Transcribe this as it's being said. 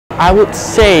I would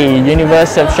say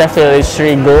University of Sheffield is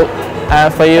really good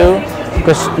for you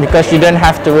because you don't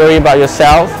have to worry about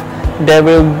yourself. There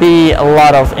will be a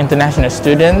lot of international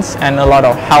students and a lot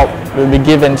of help will be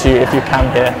given to you if you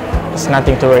come here. It's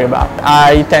nothing to worry about.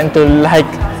 I tend to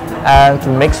like to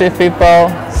mix with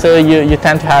people, so you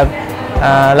tend to have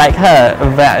like her, a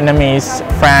Vietnamese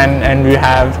friend, and we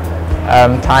have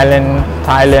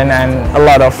Thailand and a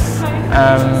lot of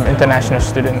international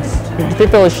students.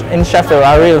 People in Sheffield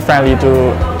are really friendly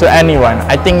to anyone.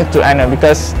 I think to anyone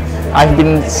because I've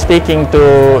been speaking to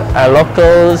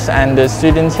locals and the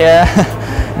students here.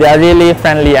 They are really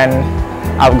friendly and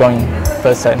outgoing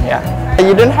person. Yeah.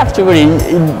 You don't have to worry.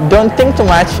 Don't think too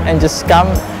much and just come,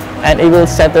 and it will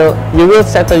settle. You will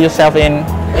settle yourself in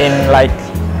like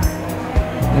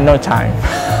no time.